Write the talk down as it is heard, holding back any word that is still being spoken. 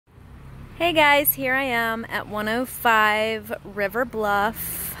Hey guys, here I am at 105 River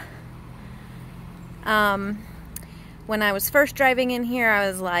Bluff. When I was first driving in here, I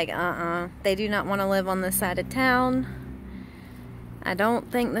was like, they do not want to live on this side of town. I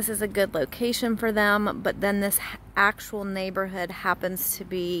don't think this is a good location for them, but then this actual neighborhood happens to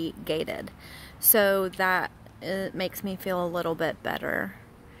be gated. So that makes me feel a little bit better,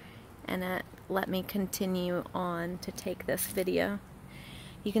 and it let me continue on to take this video.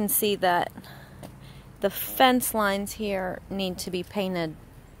 You can see that the fence lines here need to be painted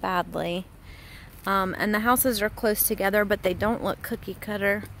badly. And the houses are close together, but they don't look cookie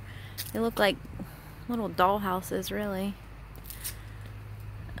cutter. They look like little doll houses, really.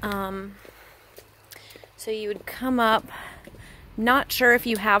 So you would come up. Not sure if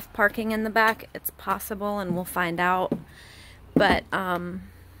you have parking in the back. It's possible, and we'll find out. But,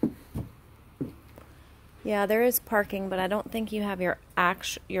 yeah, there is parking, but I don't think you have your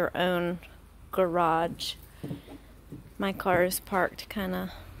own garage. My car is parked kind of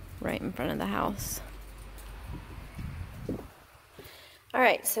right in front of the house.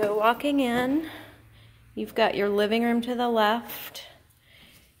 Alright, so walking in, you've got your living room to the left,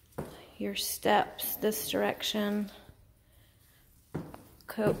 your steps this direction,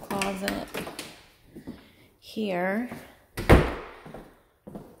 coat closet here.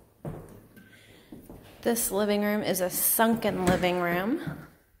 This living room is a sunken living room,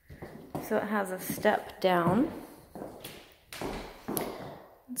 so it has a step down.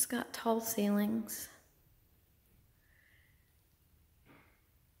 It's got tall ceilings.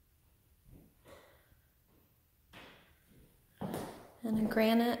 And a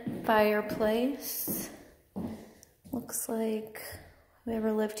granite fireplace. Looks like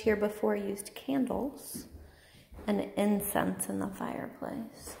whoever lived here before used candles and incense in the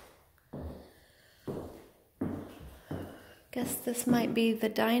fireplace. Guess this might be the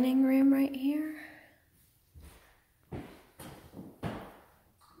dining room right here.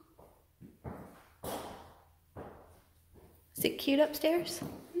 Is it cute upstairs?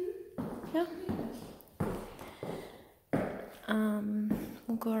 No?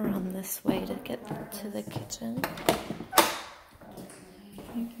 We'll go around this way to get to the kitchen.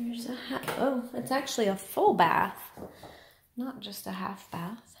 Here's a oh, it's actually a full bath, not just a half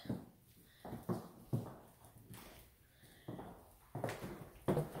bath.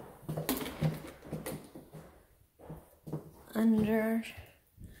 Under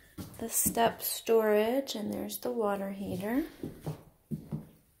the step storage, and there's the water heater.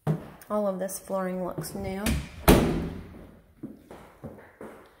 All of this flooring looks new,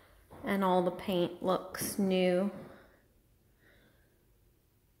 and all the paint looks new.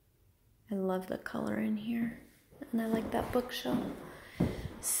 I love the color in here, and I like that bookshelf.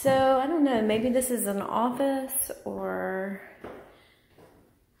 So I don't know, maybe this is an office or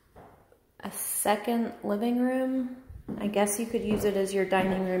a second living room. I guess you could use it as your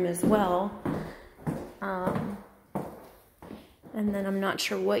dining room as well. And then I'm not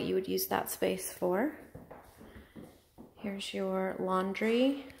sure what you would use that space for. Here's your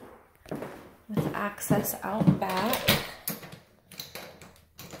laundry with access out back.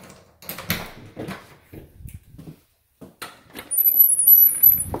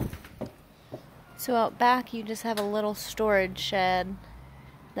 So out back you just have a little storage shed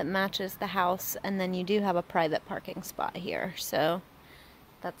that matches the house, and then you do have a private parking spot here, so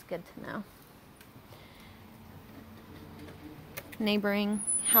that's good to know. Neighboring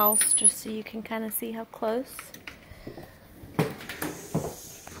house, just so you can kind of see how close.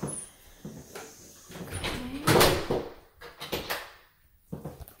 Okay.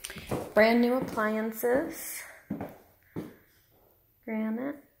 Brand new appliances.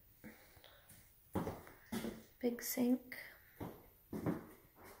 Granite. Big sink.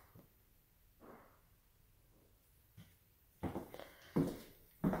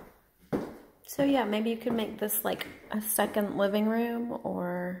 So yeah, maybe you could make this like a second living room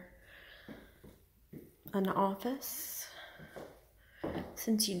or an office,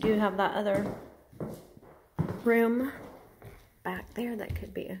 since you do have that other room back there that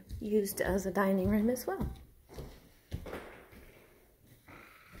could be used as a dining room as well.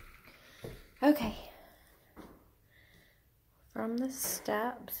 Okay. From the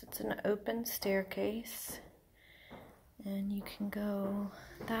steps, it's an open staircase. And you can go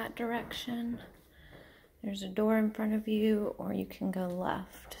that direction. There's a door in front of you, or you can go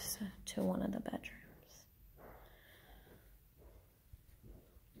left to one of the bedrooms.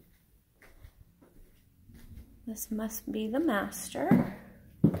 This must be the master.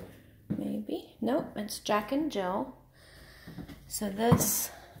 Maybe. Nope, it's Jack and Jill. So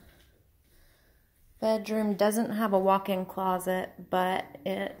this bedroom doesn't have a walk-in closet, but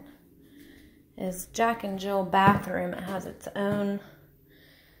it is Jack and Jill bathroom. It has its own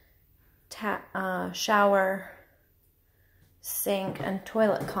shower, sink, and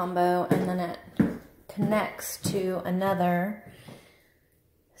toilet combo, and then it connects to another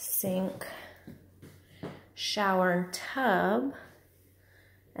sink, shower, and tub,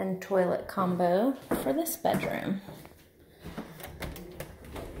 and toilet combo for this bedroom.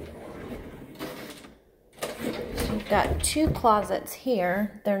 So you've got 2 closets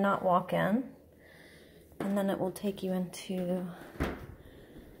here. They're not walk-in. And then it will take you into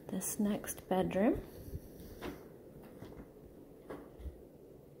this next bedroom.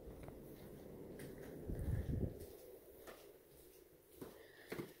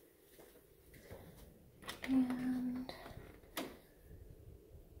 And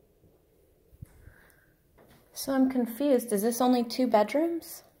so I'm confused. Is this only 2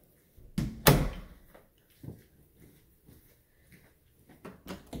 bedrooms?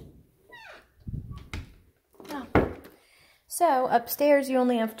 So upstairs you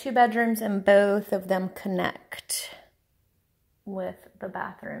only have 2 bedrooms and both of them connect with the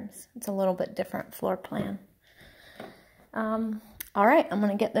bathrooms. It's a little bit different floor plan. All right, I'm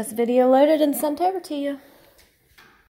going to get this video loaded and sent over to you.